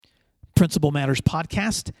Principal Matters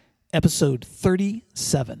Podcast, episode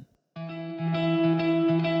 37.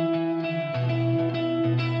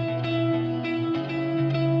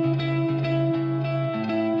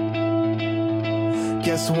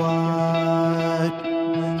 Guess what?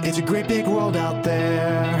 It's a great big world out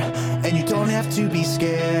there, and you don't have to be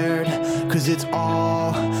scared, 'cause it's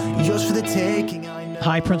all yours for the taking.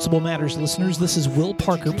 Hi, Principal Matters listeners. This is Will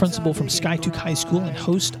Parker, principal from Skiatook High School and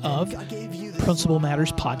host of Principal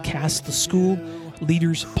Matters Podcast, the school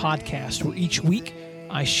leaders podcast, where each week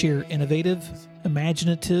I share innovative,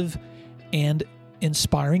 imaginative, and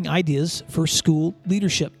inspiring ideas for school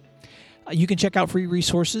leadership. You can check out free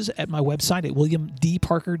resources at my website at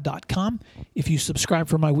williamdparker.com. If you subscribe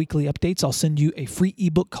for my weekly updates, I'll send you a free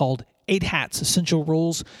ebook called 8 Hats, Essential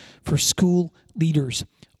Roles for School Leaders.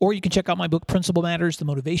 Or you can check out my book, Principal Matters, The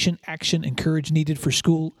Motivation, Action, and Courage Needed for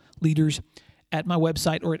School Leaders at my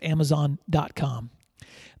website or at amazon.com.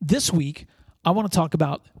 This week, I want to talk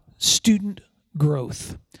about student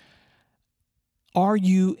growth. Are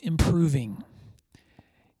you improving?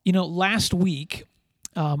 You know, last week,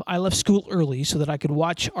 I left school early so that I could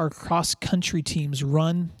watch our cross-country teams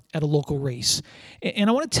run at a local race. And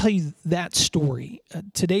I want to tell you that story.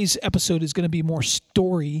 Today's episode is going to be more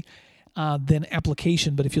story than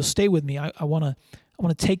application, but if you'll stay with me, I want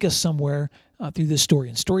to take us somewhere through this story.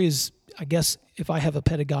 And story is, I guess, if I have a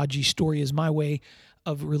pedagogy, story is my way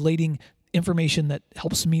of relating information that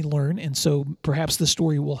helps me learn. And so perhaps the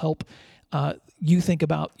story will help you think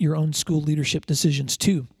about your own school leadership decisions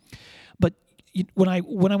too. But when I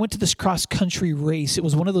went to this cross-country race, it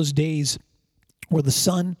was one of those days where the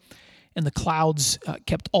sun and the clouds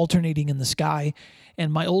kept alternating in the sky,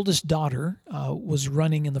 and my oldest daughter was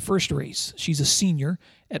running in the first race. She's a senior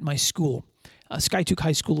at my school. Skiatook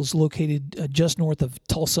High School is located just north of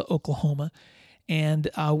Tulsa, Oklahoma, and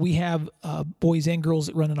we have boys and girls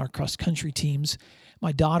that run in our cross-country teams.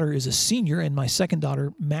 My daughter is a senior, and my second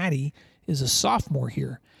daughter, Maddie, is a sophomore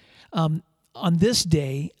here. On this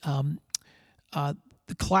day,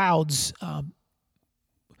 the clouds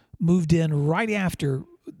moved in right after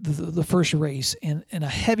the first race, and a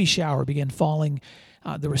heavy shower began falling.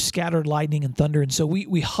 There was scattered lightning and thunder, and so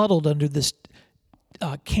we huddled under this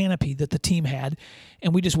canopy that the team had,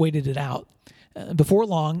 and we just waited it out. Before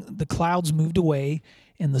long, the clouds moved away,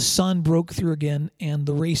 and the sun broke through again, and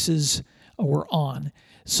the races were on.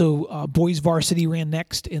 So boys varsity ran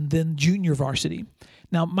next, and then junior varsity.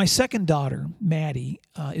 Now, my second daughter, Maddie,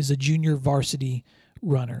 is a junior varsity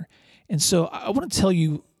runner. And so I want to tell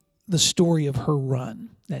you the story of her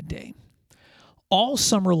run that day. All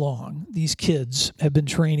summer long, these kids have been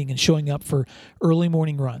training and showing up for early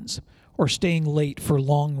morning runs or staying late for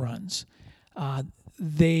long runs.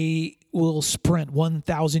 They will sprint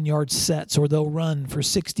 1,000-yard sets, or they'll run for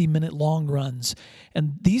 60-minute long runs.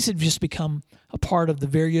 And these have just become a part of the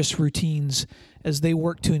various routines as they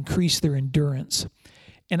work to increase their endurance.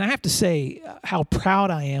 And I have to say how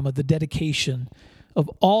proud I am of the dedication of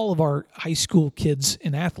all of our high school kids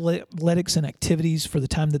in athletics and activities for the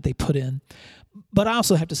time that they put in. But I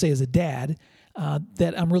also have to say as a dad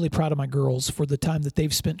that I'm really proud of my girls for the time that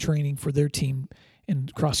they've spent training for their team in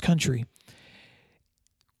cross country.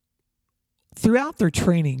 Throughout their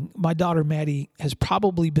training, my daughter Maddie has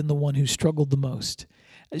probably been the one who struggled the most.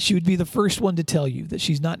 She would be the first one to tell you that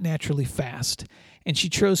she's not naturally fast. And she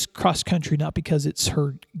chose cross-country not because it's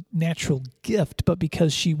her natural gift, but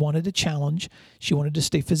because she wanted a challenge. She wanted to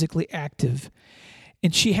stay physically active.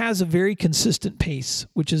 And she has a very consistent pace,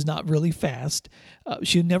 which is not really fast.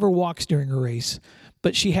 She never walks during a race,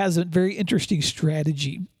 but she has a very interesting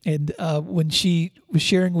strategy. And when she was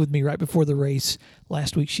sharing with me right before the race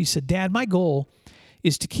last week, she said, "Dad, my goal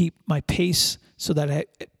is to keep my pace so that I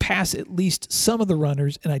pass at least some of the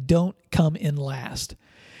runners and I don't come in last."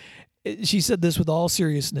 She said this with all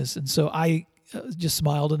seriousness, and so I just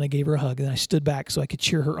smiled and I gave her a hug, and I stood back so I could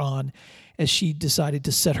cheer her on as she decided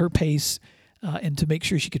to set her pace and to make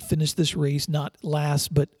sure she could finish this race, not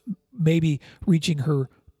last, but maybe reaching her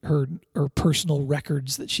personal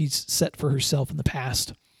records that she's set for herself in the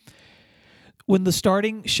past. When the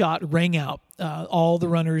starting shot rang out, all the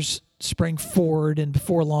runners sprang forward, and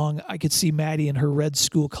before long, I could see Maddie in her red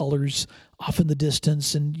school colors off in the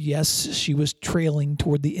distance, and yes, she was trailing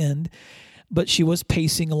toward the end, but she was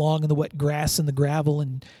pacing along in the wet grass and the gravel,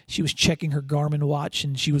 and she was checking her Garmin watch,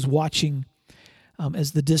 and she was watching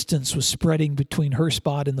as the distance was spreading between her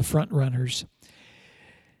spot and the front runners.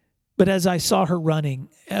 But as I saw her running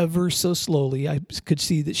ever so slowly, I could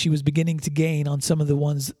see that she was beginning to gain on some of the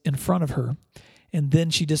ones in front of her. And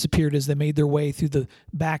then she disappeared as they made their way through the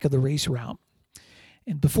back of the race route.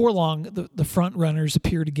 And before long, the front runners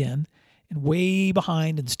appeared again, And way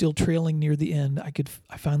behind and still trailing near the end, I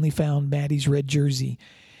finally found Maddie's red jersey.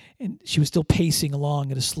 And she was still pacing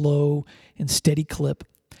along at a slow and steady clip.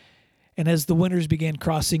 And as the winners began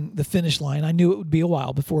crossing the finish line, I knew it would be a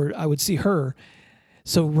while before I would see her.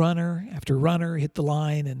 So runner after runner hit the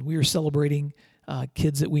line, and we were celebrating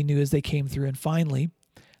kids that we knew as they came through. And finally,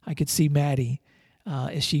 I could see Maddie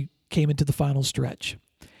as she came into the final stretch.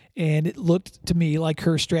 And it looked to me like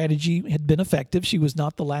her strategy had been effective. She was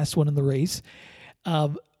not the last one in the race.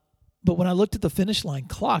 But when I looked at the finish line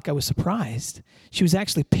clock, I was surprised. She was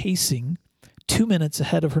actually pacing 2 minutes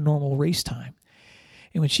ahead of her normal race time.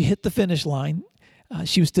 And when she hit the finish line,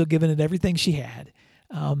 she was still giving it everything she had.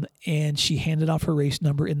 And she handed off her race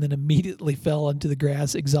number and then immediately fell onto the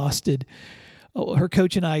grass, exhausted. Her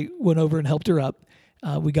coach and I went over and helped her up.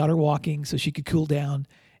 We got her walking so she could cool down,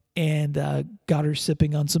 and got her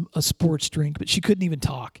sipping on a sports drink, but she couldn't even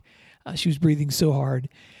talk. She was breathing so hard.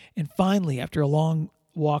 And finally, after a long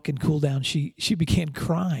walk and cool down, she began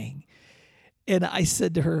crying. And I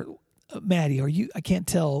said to her, Maddie, I can't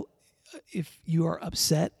tell if you are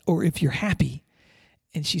upset or if you're happy.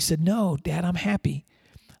 And she said, no, Dad, I'm happy.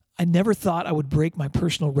 I never thought I would break my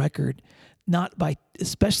personal record,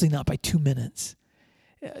 especially not by 2 minutes.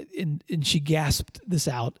 And she gasped this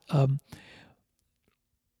out.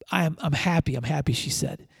 I'm happy, she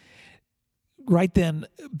said. Right then,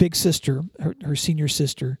 big sister, her senior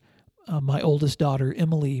sister, my oldest daughter,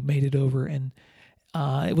 Emily, made it over. And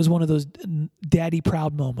it was one of those daddy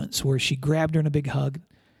proud moments where she grabbed her in a big hug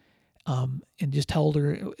and just held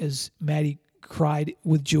her as Maddie cried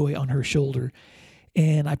with joy on her shoulder.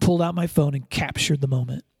 And I pulled out my phone and captured the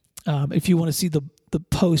moment. If you want to see the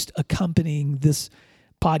post accompanying this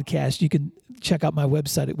podcast, you can check out my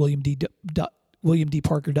website at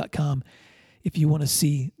williamdparker.com if you want to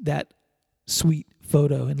see that sweet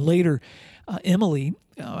photo. And later, Emily,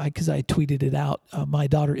 because I tweeted it out, my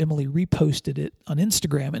daughter Emily reposted it on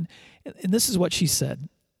Instagram. And this is what she said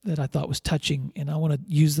that I thought was touching, and I want to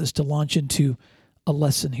use this to launch into a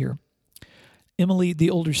lesson here. Emily, the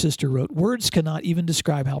older sister, wrote, "Words cannot even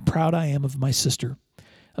describe how proud I am of my sister.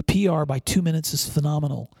 A PR by 2 minutes is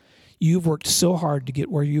phenomenal. You've worked so hard to get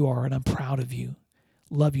where you are, and I'm proud of you.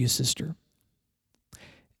 Love you, sister."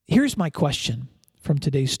 Here's my question from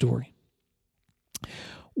today's story.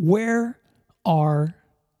 Where are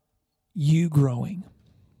you growing?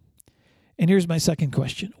 And here's my second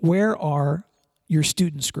question. Where are your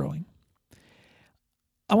students growing?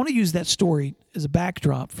 I want to use that story as a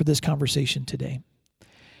backdrop for this conversation today.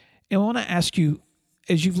 And I want to ask you,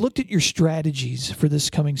 as you've looked at your strategies for this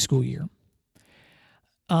coming school year,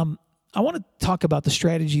 I want to talk about the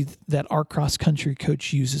strategy that our cross-country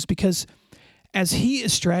coach uses, because as he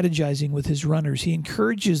is strategizing with his runners, he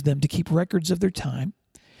encourages them to keep records of their time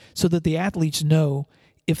so that the athletes know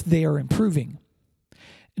if they are improving.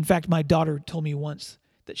 In fact, my daughter told me once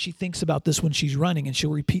that she thinks about this when she's running, and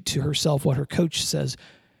she'll repeat to herself what her coach says,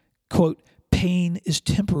 quote, "Pain is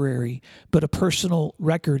temporary, but a personal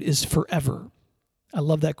record is forever." I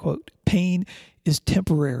love that quote. Pain is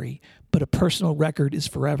temporary, but a personal record is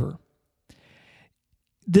forever.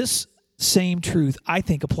 This same truth, I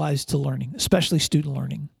think, applies to learning, especially student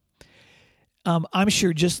learning. I'm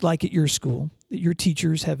sure, just like at your school, that your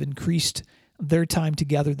teachers have increased their time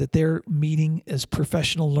together, that they're meeting as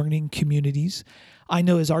professional learning communities. I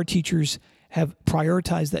know as our teachers have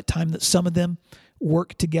prioritized that time, that some of them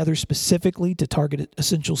work together specifically to target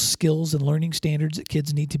essential skills and learning standards that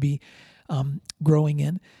kids need to be growing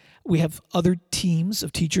in. We have other teams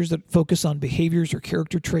of teachers that focus on behaviors or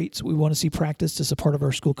character traits we want to see practiced as a part of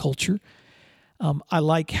our school culture. I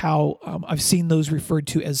like how I've seen those referred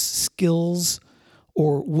to as skills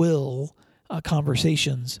or will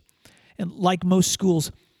conversations. And like most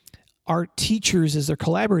schools, our teachers, as they're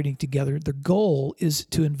collaborating together, their goal is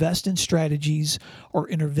to invest in strategies or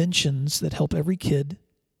interventions that help every kid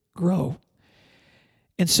grow.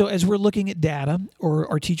 And so as we're looking at data, or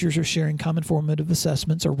our teachers are sharing common formative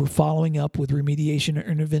assessments, or we're following up with remediation or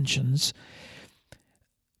interventions,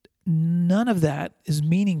 none of that is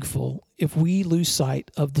meaningful if we lose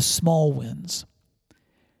sight of the small wins.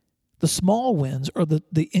 The small wins are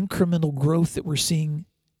the incremental growth that we're seeing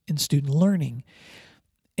in student learning.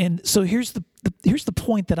 And so here's the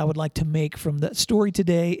point that I would like to make from that story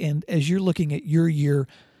today, and as you're looking at your year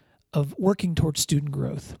of working towards student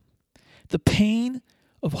growth. The pain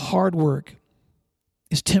of hard work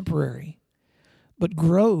is temporary, but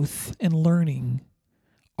growth and learning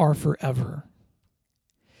are forever.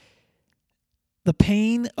 The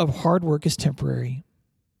pain of hard work is temporary,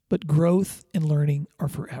 but growth and learning are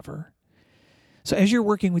forever. So as you're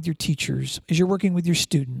working with your teachers, as you're working with your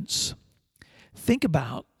students, think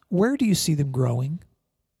about where do you see them growing?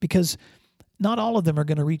 Because not all of them are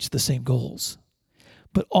going to reach the same goals,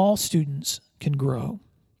 but all students can grow.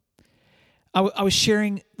 I was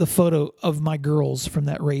sharing the photo of my girls from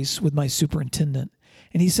that race with my superintendent,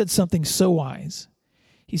 and he said something so wise.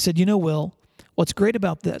 He said, Will, what's great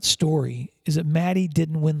about that story is that Maddie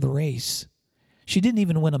didn't win the race. She didn't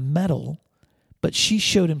even win a medal, but she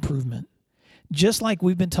showed improvement. Just like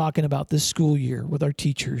we've been talking about this school year with our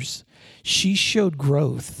teachers, she showed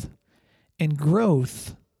growth, and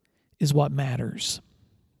growth is what matters.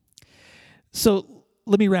 So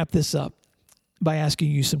let me wrap this up by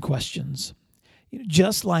asking you some questions.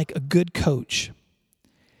 Just like a good coach,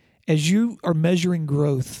 as you are measuring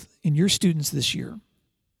growth in your students this year,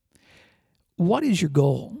 what is your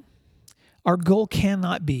goal? Our goal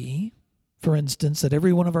cannot be, for instance, that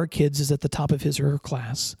every one of our kids is at the top of his or her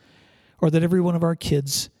class, or that every one of our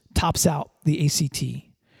kids tops out the ACT,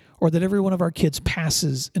 or that every one of our kids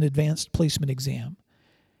passes an advanced placement exam.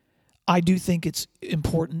 I do think it's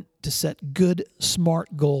important to set good,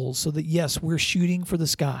 smart goals so that, yes, we're shooting for the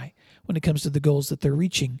sky when it comes to the goals that they're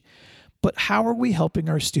reaching. But how are we helping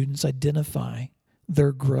our students identify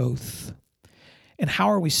their growth? And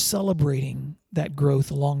how are we celebrating that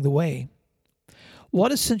growth along the way?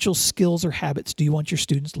 What essential skills or habits do you want your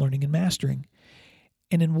students learning and mastering?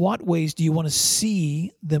 And in what ways do you want to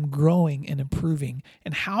see them growing and improving?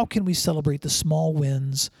 And how can we celebrate the small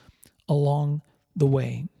wins along the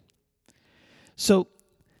way? So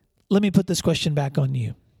let me put this question back on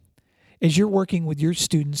you. As you're working with your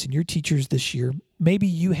students and your teachers this year, maybe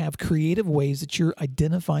you have creative ways that you're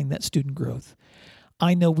identifying that student growth.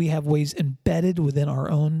 I know we have ways embedded within our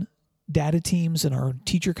own data teams and our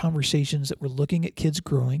teacher conversations that we're looking at kids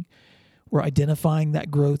growing. We're identifying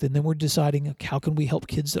that growth, and then we're deciding how can we help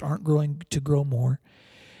kids that aren't growing to grow more.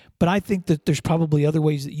 But I think that there's probably other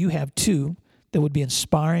ways that you have too that would be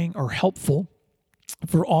inspiring or helpful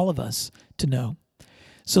for all of us to know.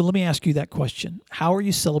 So let me ask you that question. How are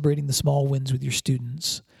you celebrating the small wins with your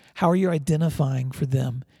students? How are you identifying for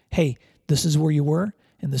them, hey, this is where you were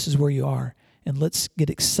and this is where you are, and let's get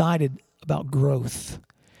excited about growth.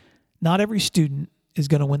 Not every student is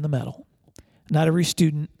going to win the medal. Not every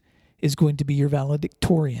student is going to be your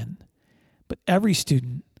valedictorian, but every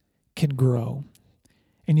student can grow.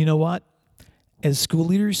 And you know what? As school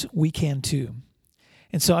leaders, we can too.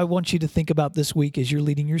 And so I want you to think about this week as you're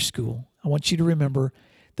leading your school. I want you to remember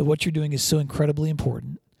that what you're doing is so incredibly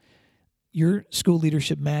important. Your school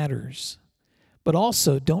leadership matters. But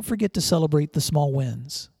also, don't forget to celebrate the small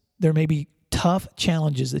wins. There may be tough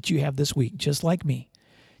challenges that you have this week, just like me.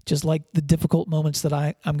 Just like the difficult moments that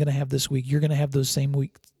I'm going to have this week, you're going to have those same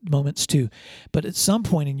week moments too. But at some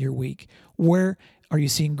point in your week, where are you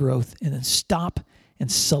seeing growth? And then stop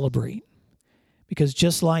and celebrate. Because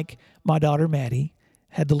just like my daughter Maddie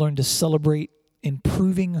had to learn to celebrate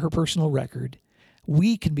improving her personal record,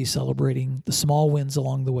 we can be celebrating the small wins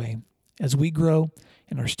along the way as we grow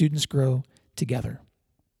and our students grow together.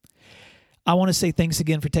 I want to say thanks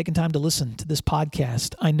again for taking time to listen to this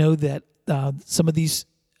podcast. I know that some of these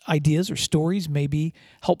ideas or stories may be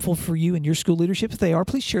helpful for you in your school leadership. If they are,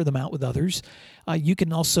 please share them out with others. You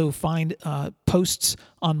can also find posts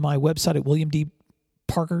on my website at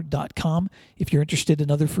williamdparker.com if you're interested in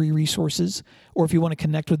other free resources, or if you want to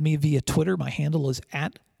connect with me via Twitter, my handle is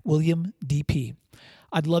 @WilliamDP.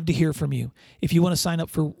 I'd love to hear from you. If you want to sign up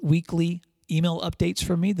for weekly email updates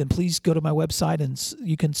from me, then please go to my website and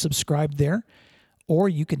you can subscribe there, or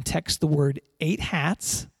you can text the word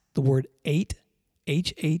 8HATS, the word 8,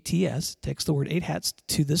 HATS, text the word 8HATS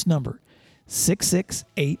to this number,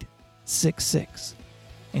 66866,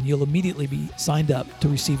 and you'll immediately be signed up to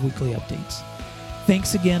receive weekly updates.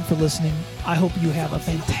 Thanks again for listening. I hope you have a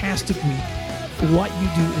fantastic week. What you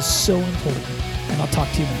do is so important, and I'll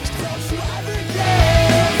talk to you next time.